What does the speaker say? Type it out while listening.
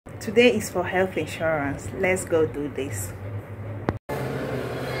Today is for health insurance. Let's go do this.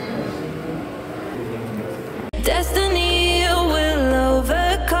 Destiny will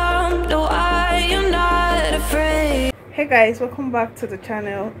overcome. No, I am not afraid. Hey guys, welcome back to the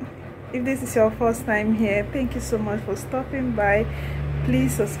channel. If this is your first time here, thank you so much for stopping by.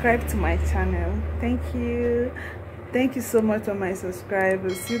 Please subscribe to my channel. Thank you so much to my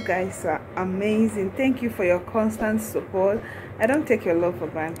subscribers. You guys are amazing. Thank you for your constant support. I don't take your love for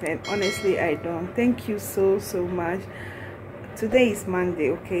granted. Honestly, I don't. Thank you so much. Today is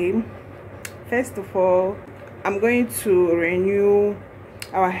Monday, okay? First of all, I'm going to renew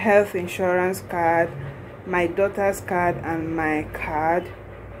our health insurance card. My daughter's card and my card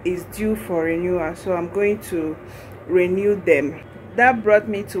is due for renewal, so I'm going to renew them. That brought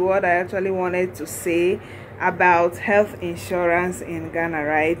me to what I actually wanted to say about health insurance in Ghana,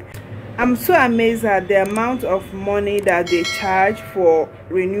 right? I'm so amazed at the amount of money that they charge for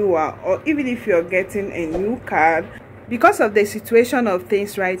renewal, or even if you're getting a new card. Because of the situation of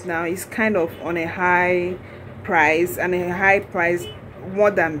things right now, it's kind of on a high price, and a high price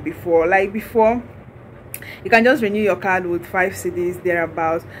more than before. Like before, you can just renew your card with 5 cedis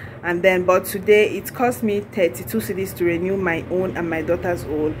thereabouts, and then but today it cost me 32 cedis to renew my own and my daughter's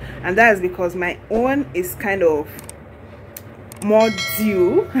own, and that is because my own is kind of more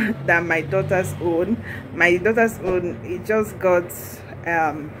due than my daughter's own. My daughter's own, it just got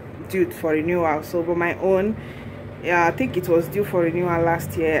due for renewal, so but my own, yeah, I think it was due for renewal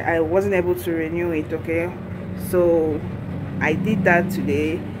last year. I wasn't able to renew it, okay? So I did that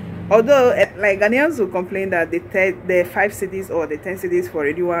today. Although like Ghanaians will complain that the 5 cedis or the 10 cedis for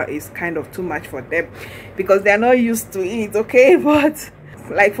renewal is kind of too much for them because they are not used to it, okay? But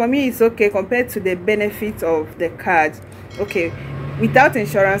like for me, it's okay compared to the benefit of the card. Okay, without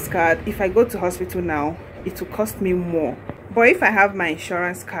insurance card, if I go to hospital now, it will cost me more. But if I have my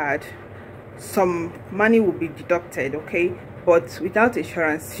insurance card, some money will be deducted, okay? But without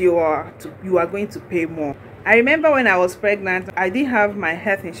insurance, you are going to pay more. I remember when I was pregnant, I didn't have my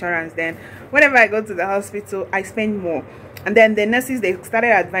health insurance then. Whenever I go to the hospital, I spend more. And then the nurses, they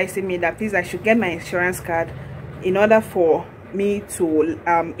started advising me that please I should get my insurance card in order for me to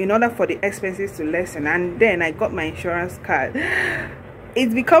in order for the expenses to lessen. And then I got my insurance card.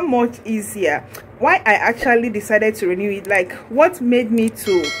 It's become much easier. Why I actually decided to renew it, like what made me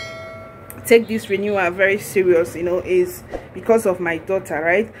to take this renewal very serious, you know, is because of my daughter,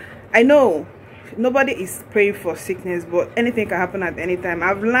 right? I know nobody is praying for sickness, but anything can happen at any time.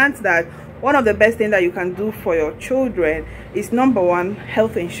 I've learned that one of the best things that you can do for your children is, number one,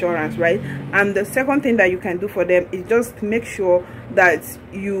 health insurance, right? And the second thing that you can do for them is just make sure that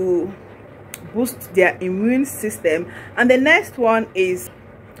you boost their immune system. And the next one is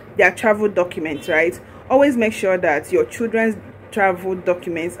their travel documents, right? Always make sure that your children's travel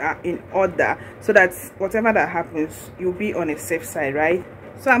documents are in order so that whatever that happens, you'll be on a safe side, right?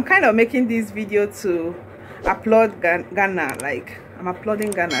 So I'm kind of making this video to applaud Ghana. Like I'm applauding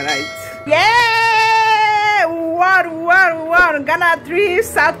Ghana, right? Yeah! One. Ghana 3,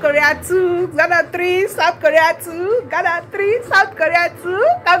 South Korea 2. Ghana 3, South Korea 2. Ghana 3, South Korea 2.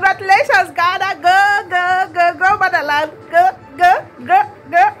 Congratulations, Ghana! Go, motherland!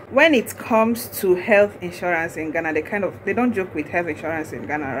 Go. When it comes to health insurance in Ghana, they don't joke with health insurance in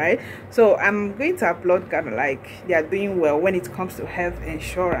Ghana, right? So I'm going to applaud Ghana, like they are doing well when it comes to health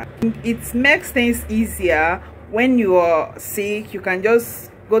insurance. It makes things easier. When you are sick, you can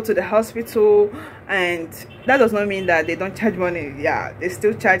just go to the hospital, and that does not mean that they don't charge money. Yeah, they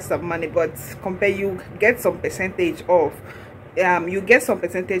still charge some money, but you get some percentage off. You get some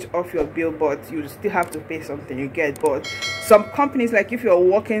percentage off your bill, but you still have to pay something. You get, but some companies, like if you're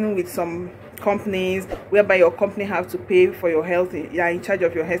working with some companies whereby your company have to pay for your health, you are in charge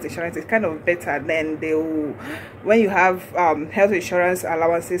of your health insurance, it's kind of better than when you have health insurance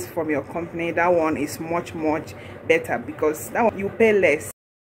allowances from your company. That one is much better because that one you pay less.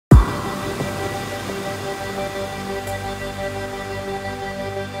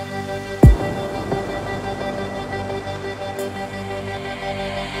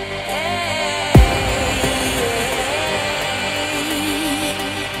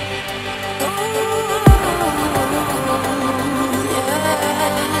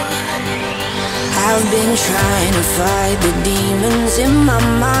 I've been trying to fight the demons in my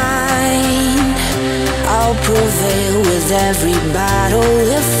mind. I'll prevail with every battle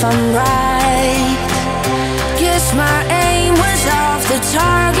if I'm right. Guess my aim was off, the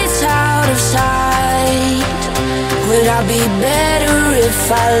target's out of sight. Would I be better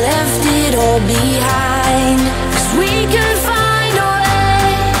if I left it all behind? 'Cause we could find a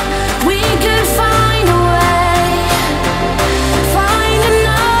way, we could find a way, find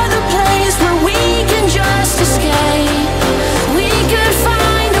another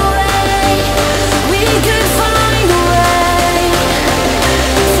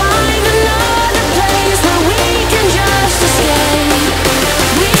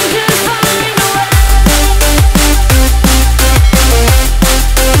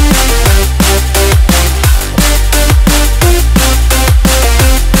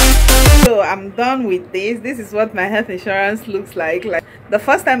guys, this is what my health insurance looks like. Like the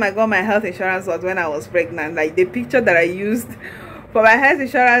first time I got my health insurance was when I was pregnant. Like the picture that I used for my health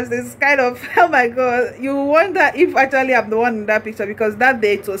insurance is kind of, oh my god, you wonder if actually I'm the one in that picture, because that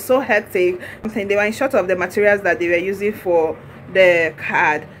day it was so hectic. They were in short of the materials that they were using for the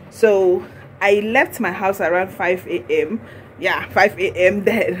card. So I left my house around 5 a.m. Yeah, 5 a.m.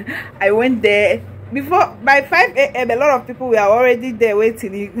 Then I went there. Before, by 5 a.m. a lot of people were already there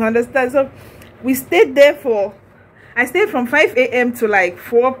waiting, you understand? So we stayed there I stayed from 5 a.m. to like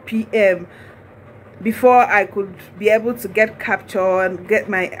 4 p.m. before I could be able to get captured and get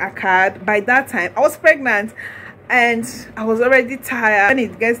my card. By that time I was pregnant and I was already tired. When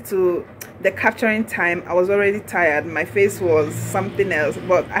it gets to the capturing time, I was already tired. My face was something else,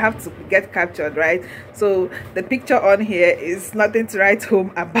 but I have to get captured, right? So the picture on here is nothing to write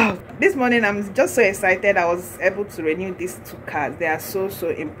home about. This morning I'm just so excited I was able to renew these 2 cards. They are so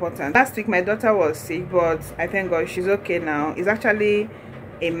important. Last week my daughter was sick, but I thank God she's okay now. It's actually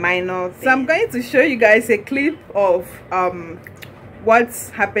a minor thing. So I'm going to show you guys a clip of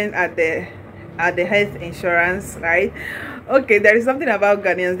what's happened at the health insurance, right? Okay, there is something about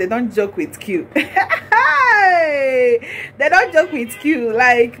Ghanaians, they don't joke with queue. They don't joke with queue.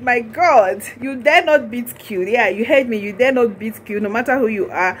 Like, my god, you dare not beat queue. Yeah, you heard me, you dare not beat queue, no matter who you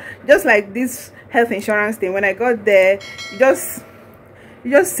are. Just like this health insurance thing, when I got there, you just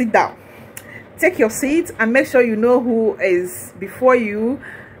sit down, take your seat, and make sure you know who is before you.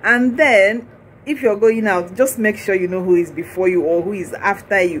 And then if you're going out, just make sure you know who is before you or who is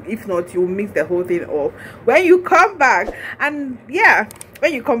after you. If not, you'll mix the whole thing up when you come back. And yeah,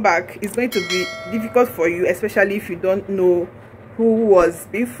 when you come back, it's going to be difficult for you, especially if you don't know who was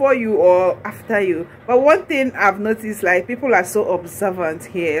before you or after you. But one thing I've noticed, like, people are so observant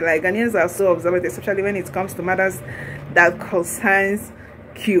here. Like, Ghanaians are so observant, especially when it comes to matters that concerns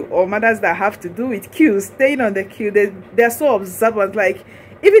queue or matters that have to do with queue, staying on the queue. They're so observant. Like,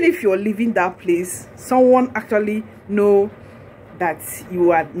 even if you're leaving that place, someone actually know that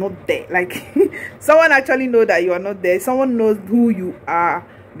you are not there. Like, someone actually know that you are not there. Someone knows who you are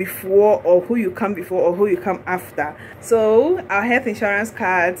before, or who you come before, or who you come after. So our health insurance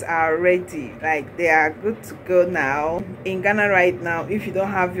cards are ready. Like, they are good to go now. In Ghana right now, if you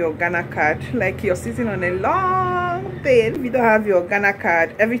don't have your Ghana card, like, you're sitting on a long thing. If you don't have your Ghana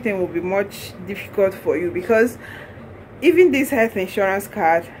card, everything will be much difficult for you, because even this health insurance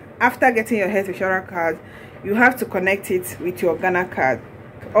card, after getting your health insurance card, you have to connect it with your Ghana card.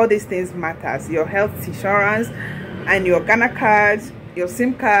 All these things matters. Your health insurance and your Ghana card, your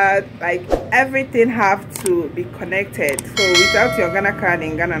SIM card, like, everything have to be connected. So without your Ghana card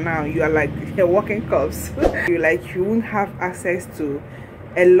in Ghana now, you are like a walking corpse. you won't have access to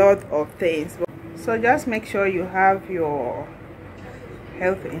a lot of things. So just make sure you have your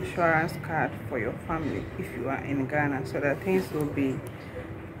health insurance card for your family if you are in Ghana, so that things will be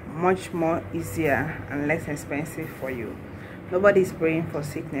much more easier and less expensive for you. Nobody's praying for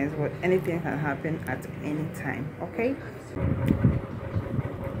sickness, but anything can happen at any time. Okay,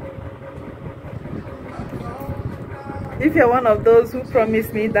 if you're one of those who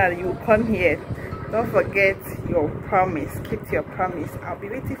promised me that you come here, don't forget your promise. Keep to your promise. I'll be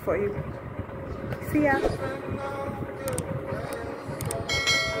waiting for you. See ya.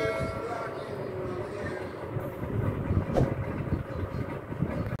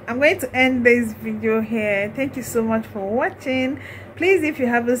 I'm going to end this video here. Thank you so much for watching. Please, if you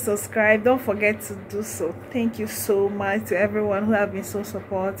haven't subscribed, don't forget to do so. Thank you so much to everyone who have been so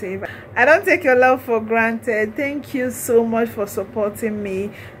supportive. I don't take your love for granted. Thank you so much for supporting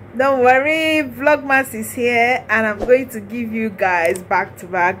me. Don't worry, Vlogmas is here, and I'm going to give you guys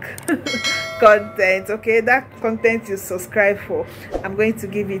back-to-back content. Okay, that content you subscribe for, I'm going to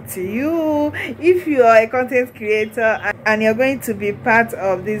give it to you. If you are a content creator and you're going to be part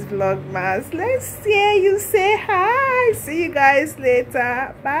of this Vlogmas, let's hear you say hi. See you guys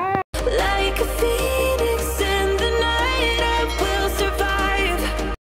later. Bye.